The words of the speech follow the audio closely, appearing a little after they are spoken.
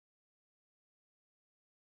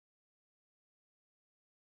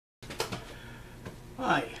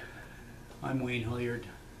Hi, I'm Wayne Hilliard.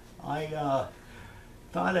 I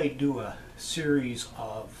thought I'd do a series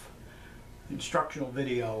of instructional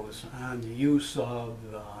videos on the use of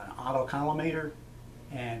an autocollimator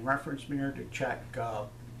and reference mirror to check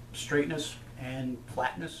straightness and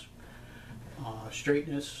flatness,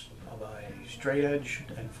 straightness of a straight edge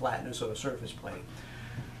and flatness of a surface plate.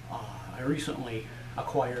 I recently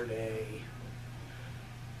acquired a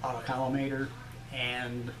autocollimator,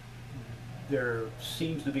 and there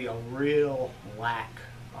seems to be a real lack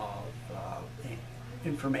of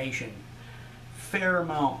information. Fair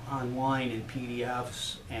amount online in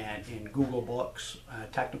PDFs and in Google books,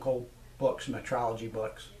 technical books, metrology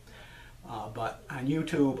books, but on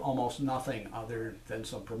YouTube almost nothing other than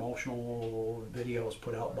some promotional videos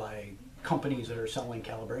put out by companies that are selling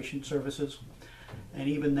calibration services, and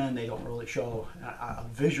even then they don't really show a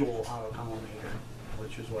visual autocollimator,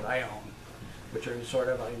 which is what I own, which are sort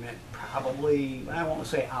of, I meant, probably, I won't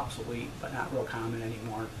say obsolete, but not real common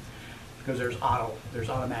anymore, because there's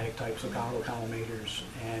automatic types of autocollimators,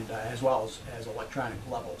 and as well as electronic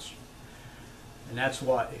levels. And that's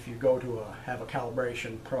what, if you go to have a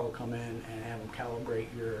calibration pro come in and have them calibrate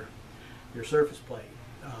your surface plate,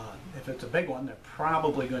 if it's a big one, they're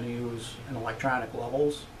probably going to use an electronic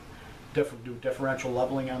levels, do differential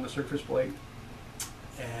leveling on the surface plate,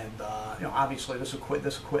 and obviously this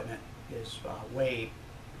equipment is way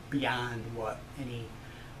beyond what any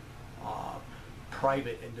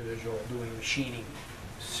private individual doing machining,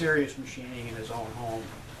 serious machining in his own home,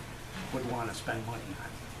 would want to spend money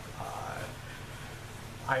on.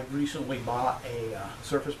 I recently bought a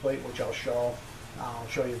surface plate, which I'll show. I'll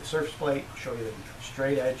show you the surface plate, I'll show you the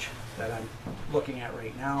straight edge that I'm looking at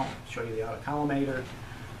right now, I'll show you the autocollimator,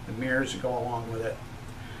 the mirrors that go along with it,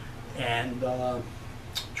 and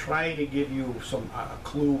try to give you some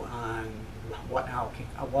clue on what an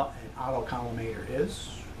autocollimator is,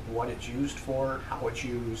 what it's used for, how it's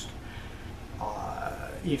used,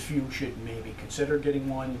 if you should maybe consider getting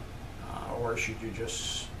one, or should you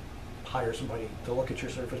just hire somebody to look at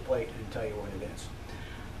your surface plate and tell you what it is.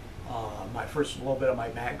 A little bit of my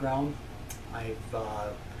background. I've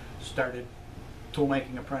started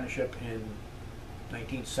toolmaking apprenticeship in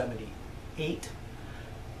 1978,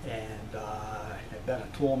 and I've been a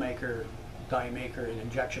tool maker, die maker, and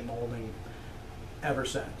injection molding ever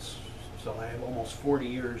since. So I have almost 40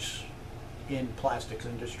 years in plastics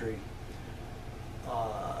industry,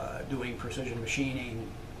 doing precision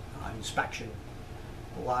machining, inspection,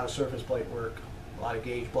 a lot of surface plate work, a lot of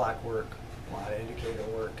gauge block work, a lot of indicator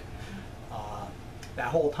work. That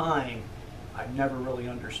whole time, I've never really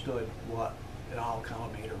understood what an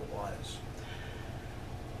autocollimator was.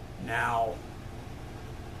 Now,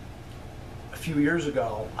 a few years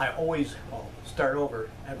ago, my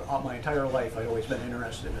entire life I'd always been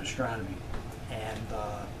interested in astronomy, and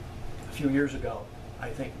a few years ago, I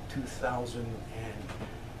think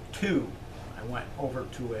 2002, I went over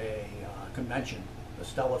to a convention, the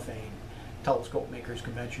Stellafane Telescope Makers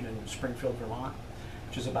Convention in Springfield, Vermont,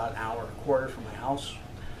 which is about an hour and a quarter from my house,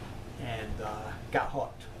 and got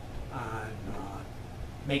hooked on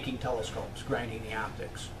making telescopes, grinding the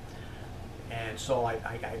optics. And so I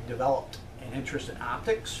developed an interest in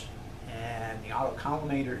optics, and the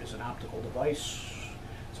autocollimator is an optical device.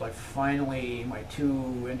 So my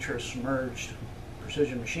two interests merged: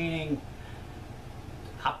 precision machining,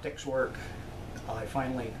 optics work. I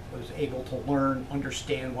finally was able to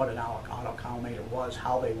understand what an autocollimator was,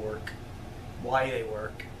 how they work, why they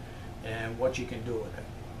work, and what you can do with it.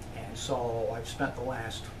 And so I've spent the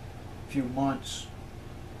last few months,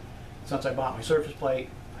 since I bought my surface plate.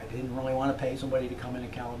 I didn't really want to pay somebody to come in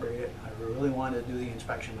and calibrate it. I really wanted to do the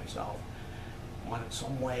inspection myself. I wanted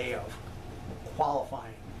some way of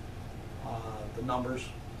qualifying the numbers,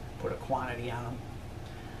 put a quantity on them.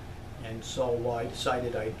 And so I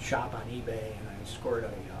decided I'd shop on eBay, and I scored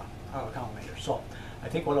a autocollimator. So I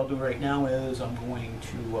think what I'll do right now is I'm going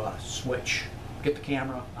to get the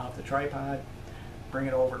camera off the tripod, bring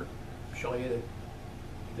it over, show you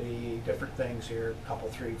the different things here, a couple,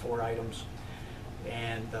 3, 4 items,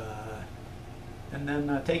 and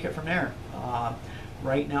then take it from there.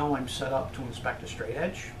 Right now I'm set up to inspect a straight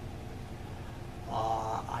edge.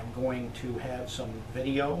 I'm going to have some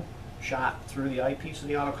video shot through the eyepiece of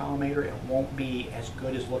the autocollimator. It won't be as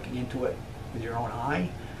good as looking into it with your own eye,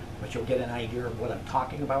 but you'll get an idea of what I'm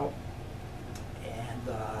talking about. And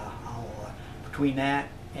between that,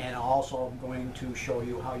 and also I'm going to show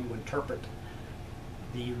you how you interpret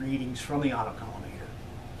the readings from the autocollimator.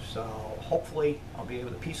 So hopefully I'll be able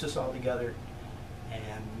to piece this all together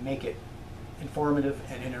and make it informative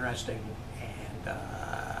and interesting, and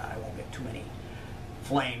I won't get too many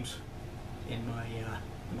flames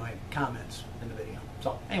in my comments in the video.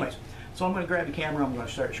 So anyways, so I'm going to grab the camera. I'm going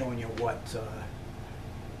to start showing you what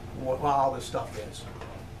all this stuff is.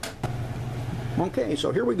 Okay,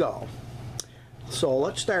 so here we go. So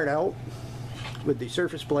let's start out with the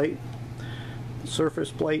surface plate. The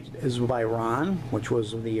surface plate is by Ron, which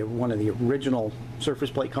was one of the original surface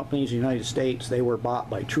plate companies in the United States. They were bought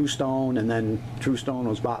by Truestone, and then Truestone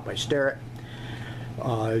was bought by Starrett.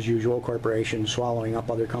 As usual, corporations swallowing up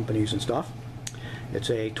other companies and stuff. It's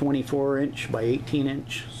a 24-inch by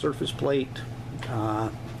 18-inch surface plate.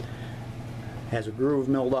 Has a groove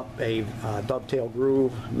milled up, a dovetail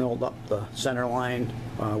groove milled up the center line,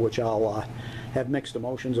 which I'll have mixed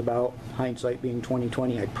emotions about. Hindsight being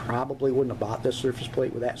 2020, I probably wouldn't have bought this surface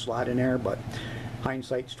plate with that slot in there, but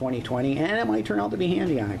hindsight's 2020, and it might turn out to be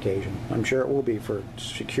handy on occasion. I'm sure it will be for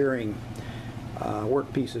securing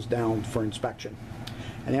work pieces down for inspection.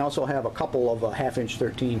 And they also have a couple of 1/2"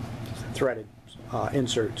 13 threaded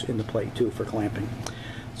inserts in the plate too for clamping.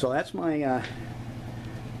 So that's my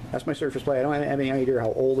surface plate. I don't have any idea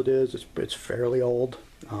how old it is. It's fairly old.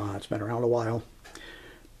 It's been around a while.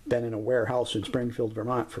 Been in a warehouse in Springfield,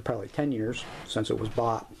 Vermont for probably 10 years since it was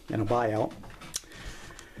bought in a buyout.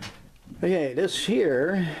 Okay, this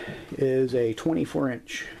here is a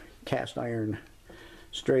 24-inch cast iron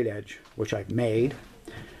straight edge, which I've made.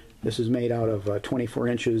 This is made out of 24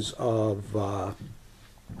 inches of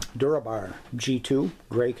Durabar G2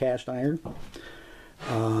 gray cast iron,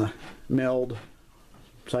 milled,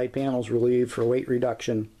 side panels relieved for weight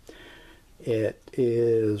reduction. It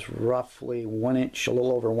is roughly 1 inch, a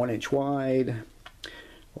little over 1 inch wide,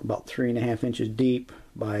 about 3.5 inches deep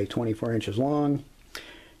by 24 inches long.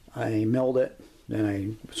 I milled it, then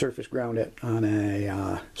I surface ground it on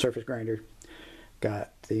a surface grinder.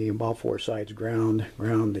 Got the about 4 sides ground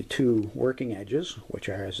the 2 working edges, which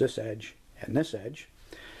are this edge and this edge,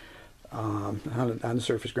 on the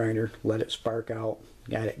surface grinder. Let it spark out,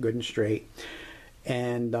 got it good and straight.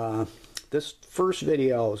 And this first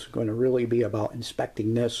video is going to really be about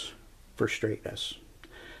inspecting this for straightness.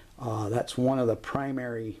 That's one of the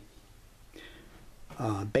primary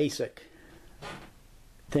basic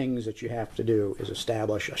things that you have to do, is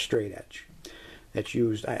establish a straight edge. That's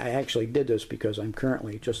used. I actually did this because I'm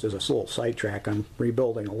currently, just as a little sidetrack, I'm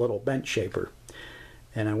rebuilding a little bench shaper,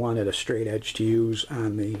 and I wanted a straight edge to use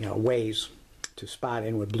on the ways to spot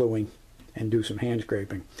in with bluing and do some hand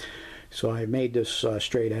scraping. So I made this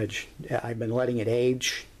straight edge. I've been letting it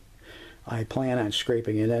age. I plan on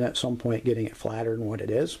scraping it in at some point, getting it flatter than what it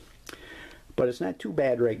is. But it's not too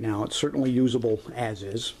bad right now. It's certainly usable as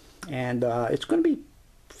is. And it's going to be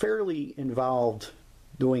fairly involved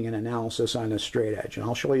doing an analysis on this straight edge. And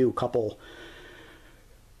I'll show you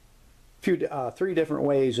three different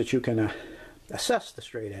ways that you can assess the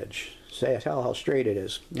straight edge. Tell how straight it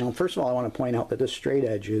is. Now, first of all, I want to point out that this straight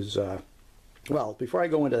edge is... well, before I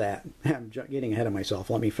go into that, I'm getting ahead of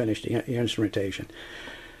myself. Let me finish the instrumentation.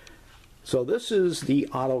 So this is the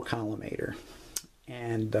autocollimator,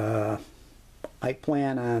 and I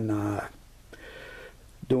plan on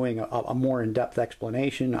doing a more in-depth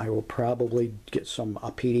explanation. I will probably get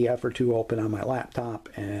a PDF or 2 open on my laptop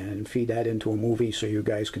and feed that into a movie so you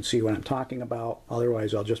guys can see what I'm talking about.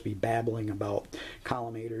 Otherwise, I'll just be babbling about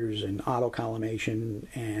collimators and autocollimation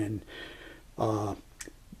and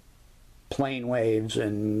plane waves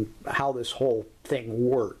and how this whole thing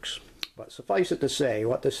works. But suffice it to say,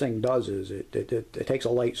 what this thing does is it takes a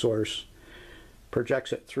light source,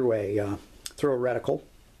 projects it through a reticle.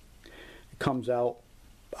 It comes out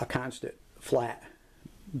a constant flat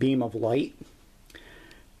beam of light,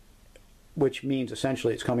 which means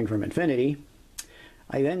essentially it's coming from infinity.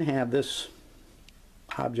 I then have this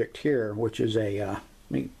object here, which is let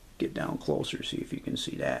me get down closer, see if you can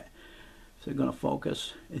see that. So I'm going to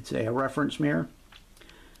focus. It's a reference mirror.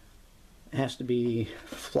 It has to be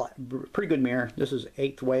flat, pretty good mirror. This is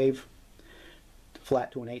 1/8 wave,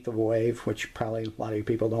 flat to 1/8 of a wave, which probably a lot of you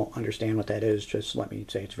people don't understand what that is. Just let me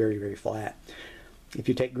say it's very, very flat. If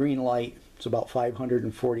you take green light, it's about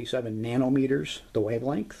 547 nanometers, the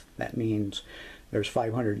wavelength. That means there's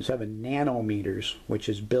 507 nanometers, which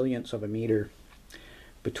is billionths of a meter,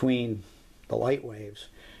 between the light waves.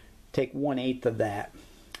 Take 1/8 of that,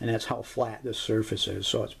 and that's how flat this surface is.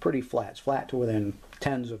 So it's pretty flat. It's flat to within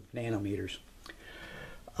tens of nanometers.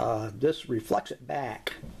 This reflects it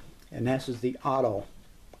back, and this is the auto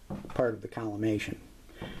part of the collimation.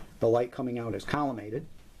 The light coming out is collimated.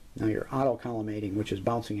 Now you're auto-collimating, which is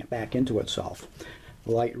bouncing it back into itself.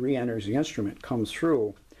 The light re-enters the instrument, comes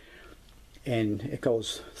through, and it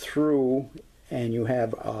goes through, and you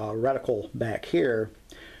have a reticle back here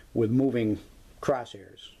with moving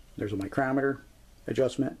crosshairs. There's a micrometer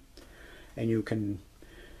adjustment, and you can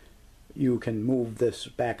move this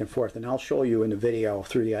back and forth, and I'll show you in the video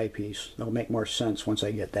through the eyepiece. It'll make more sense once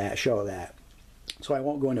I get that, show that. So I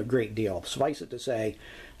won't go into a great deal. Suffice it to say,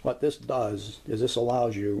 what this does is this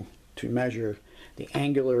allows you to measure the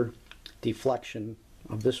angular deflection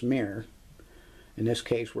of this mirror. In this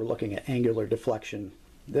case, we're looking at angular deflection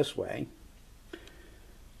this way.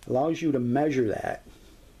 Allows you to measure that,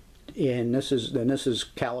 and this is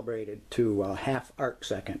calibrated to a half arc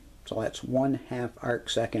second. So that's 1/2 arc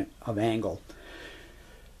second of angle,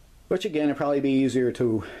 which again, it'd probably be easier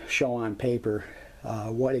to show on paper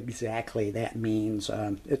what exactly that means.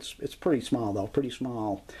 It's pretty small though, pretty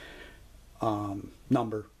small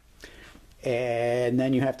number, and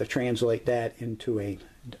then you have to translate that into a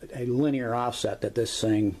linear offset that this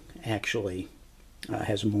thing actually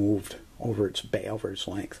has moved over its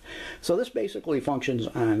length. So this basically functions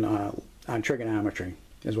on trigonometry,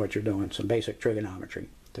 is what you're doing, some basic trigonometry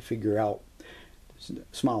to figure out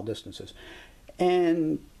small distances,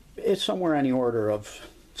 and it's somewhere on the order of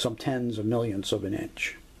some tens of millionths of an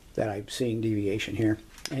inch that I'm seeing deviation here.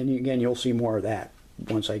 And again, you'll see more of that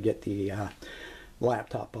once I get the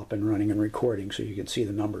laptop up and running and recording, so you can see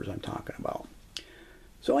the numbers I'm talking about.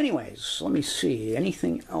 So anyways, let me see,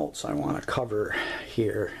 anything else I want to cover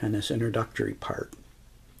here in this introductory part?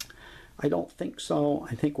 I don't think so.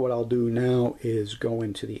 I think what I'll do now is go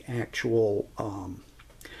into the actual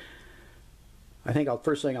I think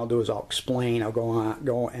first thing I'll do is I'll explain. I'll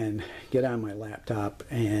go and get on my laptop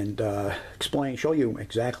and explain, show you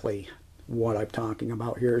exactly what I'm talking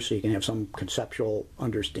about here, so you can have some conceptual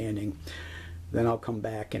understanding. Then I'll come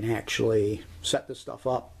back and actually set this stuff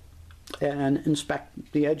up and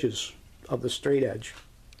inspect the edges of the straight edge.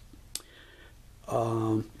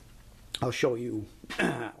 I'll show you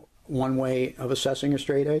one way of assessing a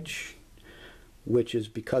straight edge, which is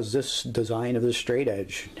because this design of the straight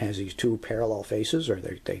edge has these two parallel faces, or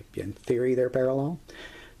they in theory they're parallel.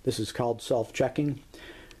 This is called self-checking.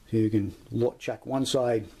 So you can check one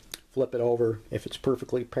side, flip it over. If it's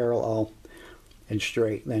perfectly parallel and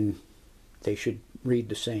straight, then they should read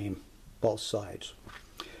the same, both sides.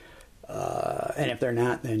 And if they're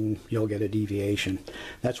not, then you'll get a deviation.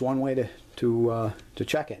 That's one way to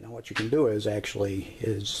check it. Now what you can do is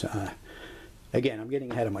again, I'm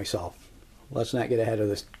getting ahead of myself. Let's not get ahead of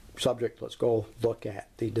this subject. Let's go look at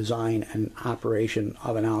the design and operation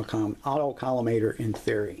of an autocollimator in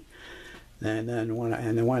theory. And then when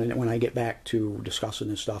I get back to discussing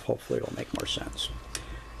this stuff, hopefully it'll make more sense.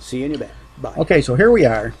 See you in a bit. Bye. Okay, so here we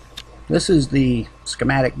are. This is the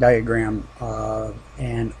schematic diagram of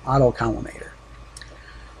an autocollimator.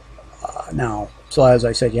 Now, so as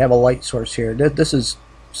I said, you have a light source here.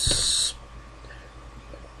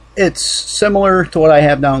 It's similar to what I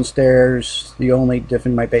have downstairs. The only difference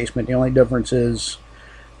in my basement, the only difference is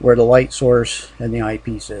where the light source and the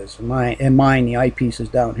eyepiece is. In mine, the eyepiece is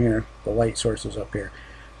down here. The light source is up here.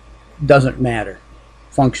 Doesn't matter.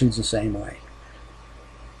 Functions the same way.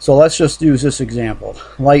 So let's just use this example.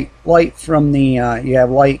 Light from the you have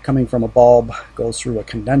light coming from a bulb, goes through a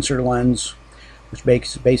condenser lens, which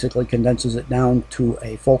basically condenses it down to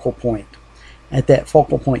a focal point. At that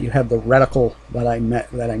focal point, you have the reticle that I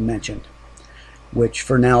mentioned, which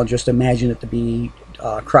for now, just imagine it to be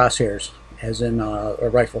crosshairs, as in a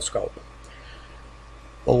rifle scope.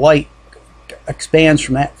 The light expands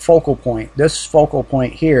from that focal point. This focal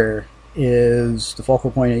point here is the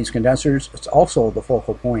focal point of these condensers. It's also the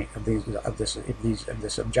focal point of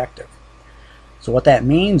this objective. So what that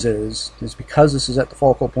means is because this is at the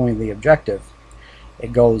focal point of the objective,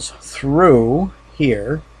 it goes through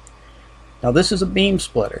here. Now this is a beam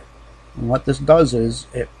splitter, and what this does is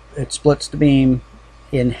it splits the beam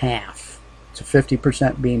in half. It's a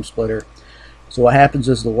 50% beam splitter. So what happens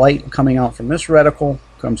is the light coming out from this reticle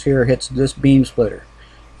comes here, hits this beam splitter.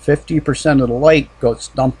 50% of the light goes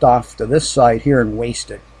dumped off to this side here and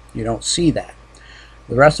wasted. You don't see that.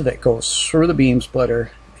 The rest of it goes through the beam splitter,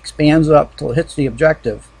 expands up till it hits the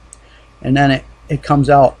objective, and then it comes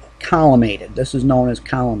out collimated. This is known as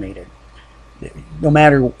collimated. No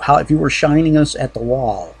matter how, if you were shining this at the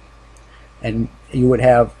wall, and you would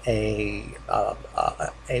have a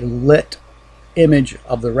lit image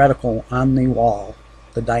of the reticle on the wall,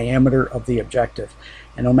 the diameter of the objective,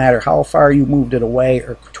 and no matter how far you moved it away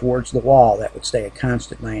or towards the wall, that would stay a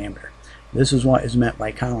constant diameter. This is what is meant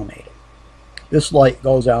by collimated. This light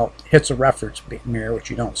goes out, hits a reference mirror, which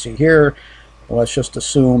you don't see here. Well, let's just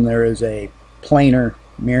assume there is a planar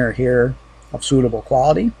mirror here of suitable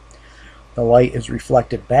quality. The light is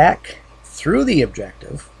reflected back through the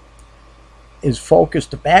objective, is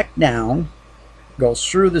focused back down, goes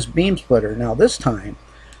through this beam splitter. Now this time,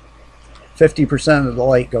 50% of the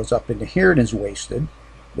light goes up into here and is wasted,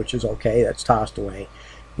 which is okay, that's tossed away.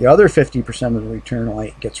 The other 50% of the return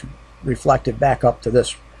light gets reflected back up to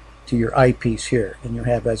this, to your eyepiece here, and you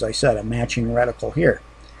have, as I said, a matching reticle here.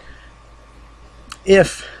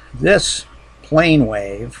 If this plane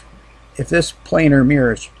wave, if this planar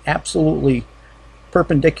mirror is absolutely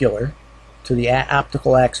perpendicular to the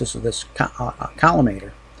optical axis of this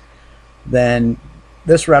collimator, then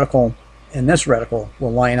this reticle and this reticle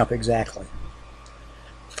will line up exactly.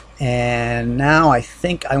 And now I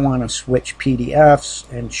think I want to switch PDFs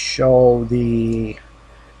and show the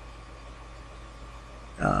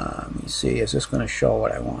let me see, is this going to show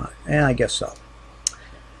what I want? Yeah, I guess so.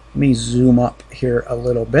 Let me zoom up here a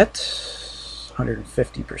little bit,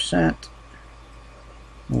 150%,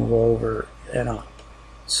 move over and up.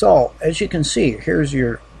 So as you can see, here's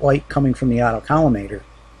your light coming from the autocollimator.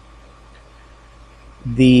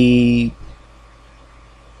 The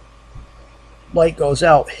light goes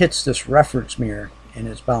out, hits this reference mirror, and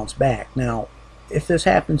is bounced back. Now, if this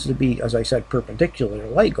happens to be, as I said, perpendicular, the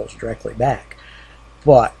light goes directly back.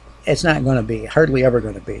 But it's not going to be, hardly ever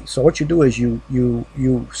going to be. So what you do is you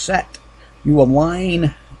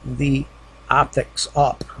align the optics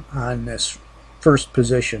up on this first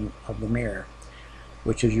position of the mirror,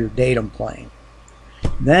 which is your datum plane.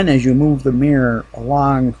 Then as you move the mirror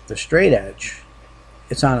along the straight edge,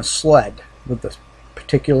 it's on a sled with the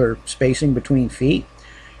particular spacing between feet.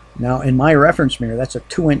 Now in my reference mirror, that's a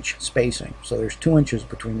 2-inch spacing, so there's 2 inches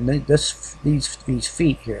between these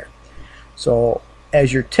feet here. So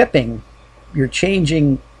as you're tipping, you're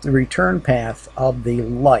changing the return path of the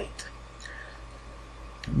light.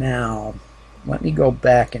 Now let me go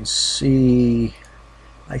back and see.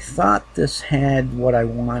 I thought this had what I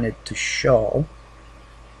wanted to show.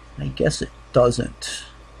 I guess it doesn't.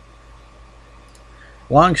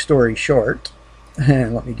 Long story short,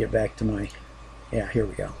 let me get back to my, yeah, here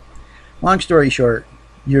we go. Long story short,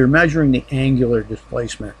 you're measuring the angular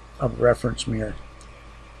displacement of the reference mirror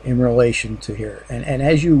in relation to here. And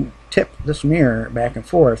as you tip this mirror back and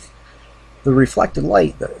forth, the reflected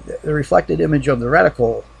light, the reflected image of the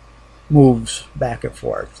reticle moves back and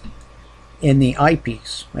forth in the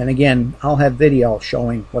eyepiece. And again, I'll have video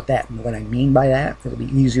showing what I mean by that. It'll be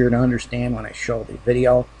easier to understand when I show the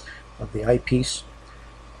video of the eyepiece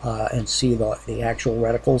and see the actual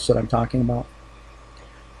reticles that I'm talking about.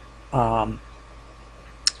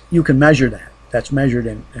 You can measure that. That's measured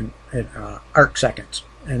in arc seconds.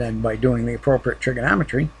 And then by doing the appropriate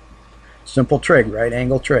trigonometry, simple trig, right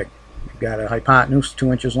angle trig. You've got a hypotenuse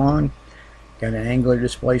 2 inches long, got an angular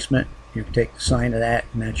displacement. You take the sine of that,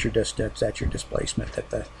 and that's your distance, that's your displacement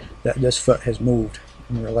that this foot has moved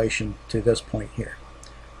in relation to this point here.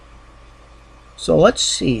 So let's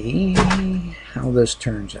see how this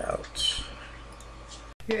turns out.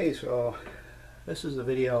 Okay, so this is the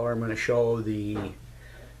video where I'm going to show the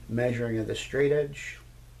measuring of the straight edge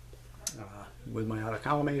with my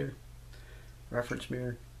autocollimator, reference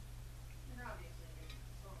mirror,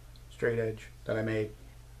 straight edge that I made,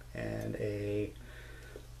 and a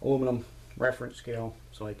aluminum reference scale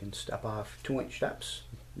so I can step off 2-inch steps.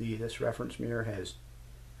 This reference mirror has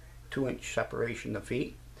 2-inch separation of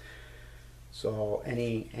feet, so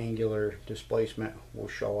any angular displacement will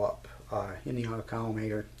show up in the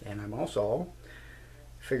autocollimator. And I'm also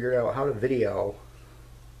figured out how to video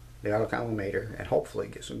the autocollimator and hopefully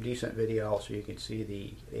get some decent video so you can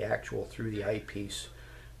see the actual through the eyepiece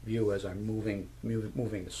view as I'm moving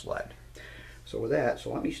the sled. So with that,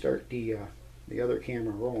 so let me start the other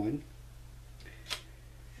camera rolling,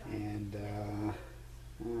 and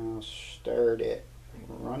I'll start it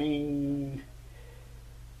running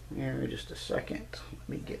there. Just a second, let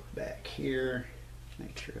me get back here,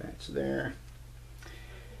 make sure that's there.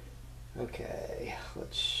 Okay,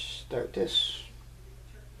 let's start this.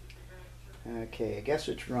 Okay, I guess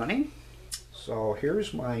it's running. So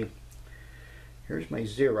here's my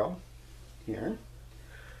zero here.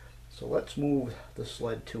 So let's move the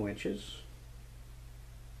sled 2 inches,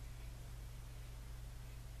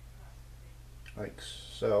 like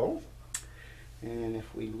so. And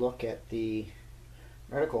if we look at the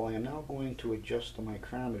reticle, I am now going to adjust the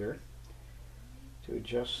micrometer to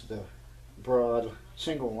adjust the broad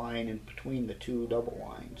single line in between the two double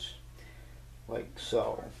lines, like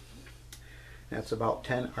so. That's about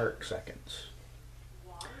 10 arc seconds.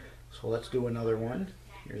 So let's do another one.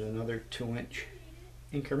 Here's another 2-inch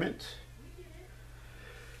increment.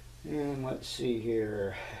 And let's see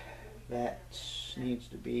here. That needs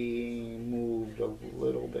to be moved a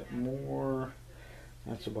little bit more.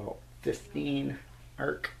 That's about 15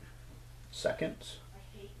 arc seconds.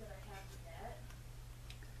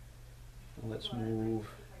 Let's move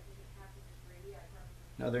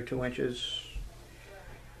another 2 inches.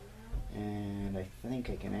 And I think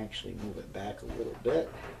I can actually move it back a little bit,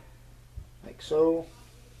 like so.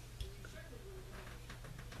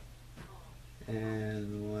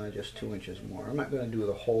 And just 2 inches more. I'm not going to do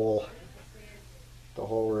the whole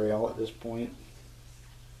rail at this point.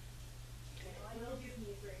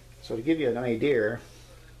 So to give you an idea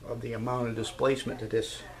of the amount of displacement that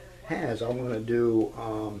this has, I'm going to do,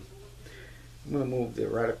 I'm going to move the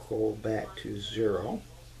reticle back to 0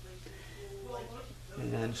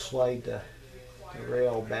 and slide the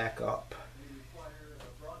rail back up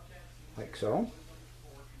like so.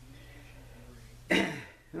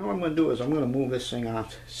 Now what I'm going to do is I'm going to move this thing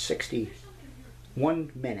off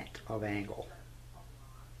 1 minute of angle.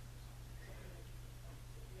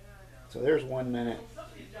 So there's 1 minute.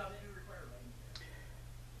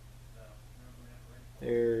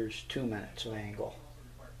 There's 2 minutes of angle.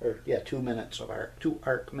 Or yeah, 2 minutes of arc, 2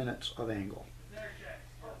 arc minutes of angle.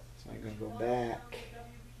 So I'm going to go back,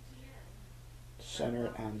 center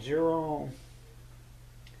it on 0.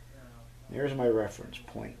 There's my reference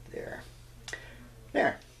point there.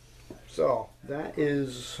 There. So that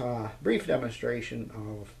is a brief demonstration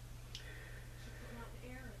of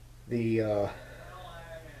the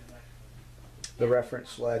reference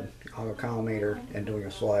sled autocollimator and doing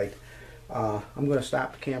a slide. I'm going to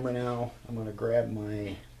stop the camera now. I'm going to grab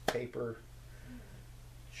my paper,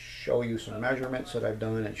 show you some measurements that I've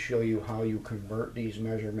done, and show you how you convert these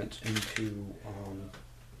measurements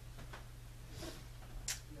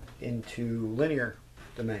into linear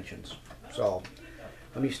dimensions. So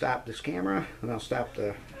let me stop this camera, and I'll stop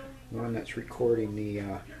the one that's recording the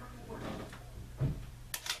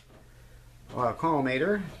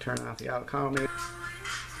autocollimator. Turn off the autocollimator.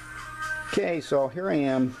 Okay, so here I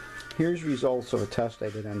am. Here's results of a test I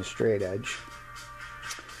did on the straight edge.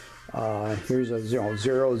 Here's a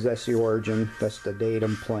 0, that's the origin, that's the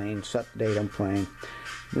datum plane, set datum plane.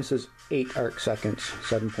 This is 8 arc seconds,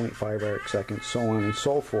 7.5 arc seconds, so on and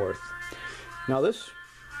so forth. Now this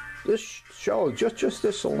shows, just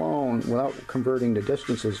this alone, without converting the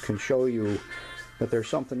distances, can show you that there's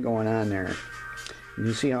something going on there. And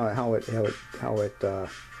you see how the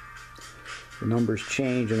numbers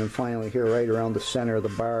change, and then finally here, right around the center of the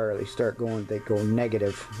bar, they go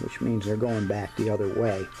negative, which means they're going back the other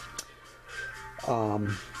way.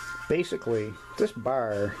 Basically, this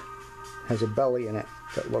bar has a belly in it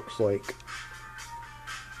that looks like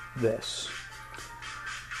this.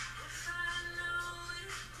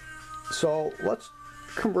 So let's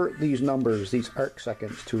convert these numbers, these arc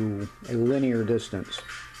seconds, to a linear distance.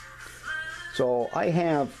 So I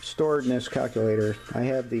have stored in this calculator, I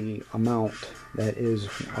have the amount that is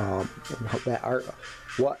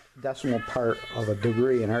what decimal part of a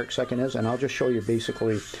degree an arc second is, and I'll just show you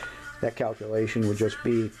basically that calculation would just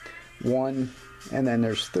be 1, and then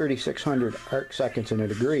there's 3,600 arc seconds in a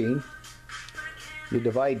degree. You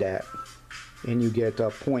divide that, and you get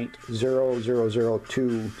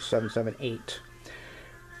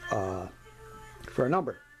 0.0002778 for a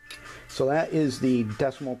number. So that is the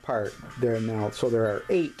decimal part there now. So there are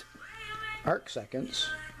 8 arc seconds.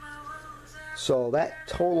 So that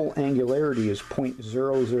total angularity is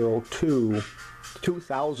 0.002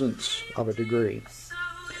 thousandths of a degree.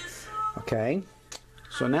 Okay,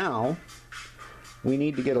 so now we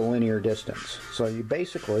need to get a linear distance. So you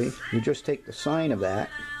just take the sine of that,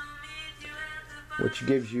 which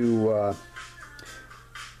gives you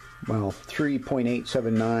well,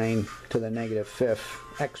 3.879 to the -5th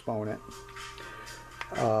exponent,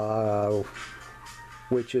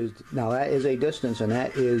 which is, now that is a distance, and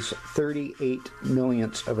that is 38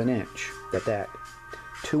 millionths of an inch that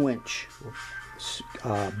 2 inch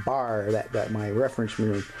bar that my reference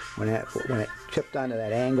mirror, when it tipped onto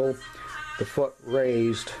that angle, the foot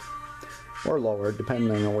raised or lowered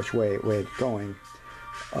depending on which way it's going,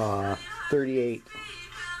 38,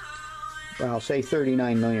 well, say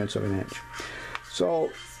 39 millionths of an inch. So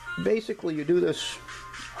basically you do this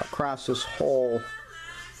across this whole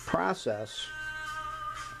process.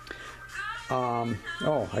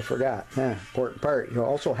 Oh, I forgot. Important part. You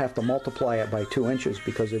also have to multiply it by 2 inches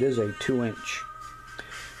because it is a 2 inch.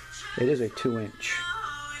 It is a 2 inch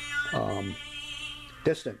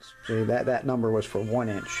distance. See, that number was for 1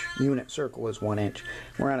 inch. Unit circle is 1 inch.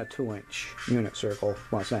 We're on a 2 inch unit circle.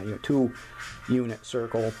 Well, it's not unit, 2 unit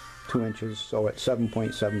circle, 2 inches. So it's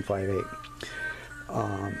 7.758.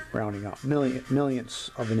 Rounding up, millionths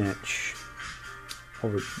of an inch.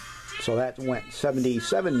 So that went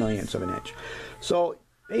 77 millionths of an inch. So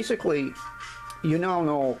basically, you now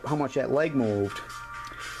know how much that leg moved,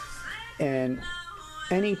 and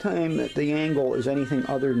anytime that the angle is anything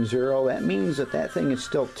other than 0, that means that thing is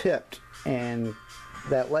still tipped, and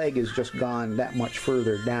that leg has just gone that much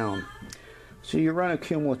further down. So you run a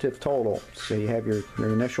cumulative total. So you have your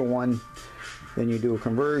initial one, then you do a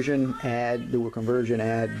conversion, add, do a conversion,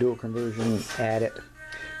 add, do a conversion, add it.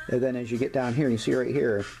 And then as you get down here, you see right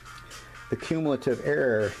here, the cumulative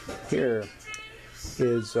error here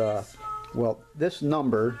is, well, this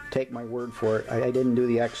number, take my word for it, I didn't do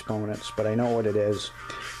the exponents, but I know what it is.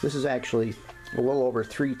 This is actually a little over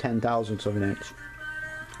 3/10,000ths of an inch,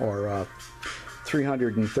 or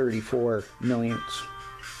 334 millionths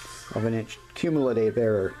of an inch cumulative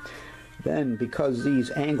error. Then, because these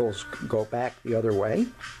angles go back the other way,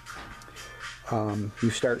 you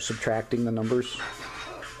start subtracting the numbers,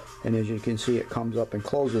 and as you can see, it comes up and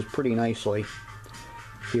closes pretty nicely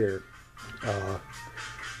here.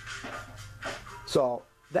 So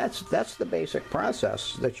that's the basic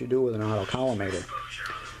process that you do with an autocollimator,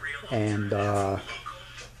 and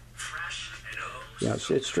you know,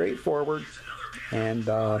 it's straightforward. And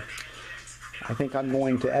I think I'm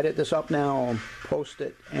going to edit this up now, post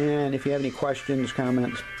it, and if you have any questions,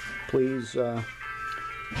 comments, please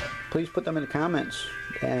put them in the comments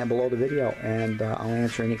below the video, and I'll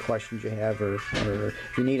answer any questions you have, or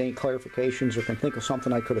if you need any clarifications or can think of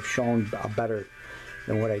something I could have shown better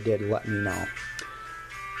than what I did, let me know.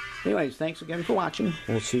 Anyways, thanks again for watching.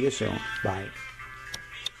 We'll see you soon. Bye.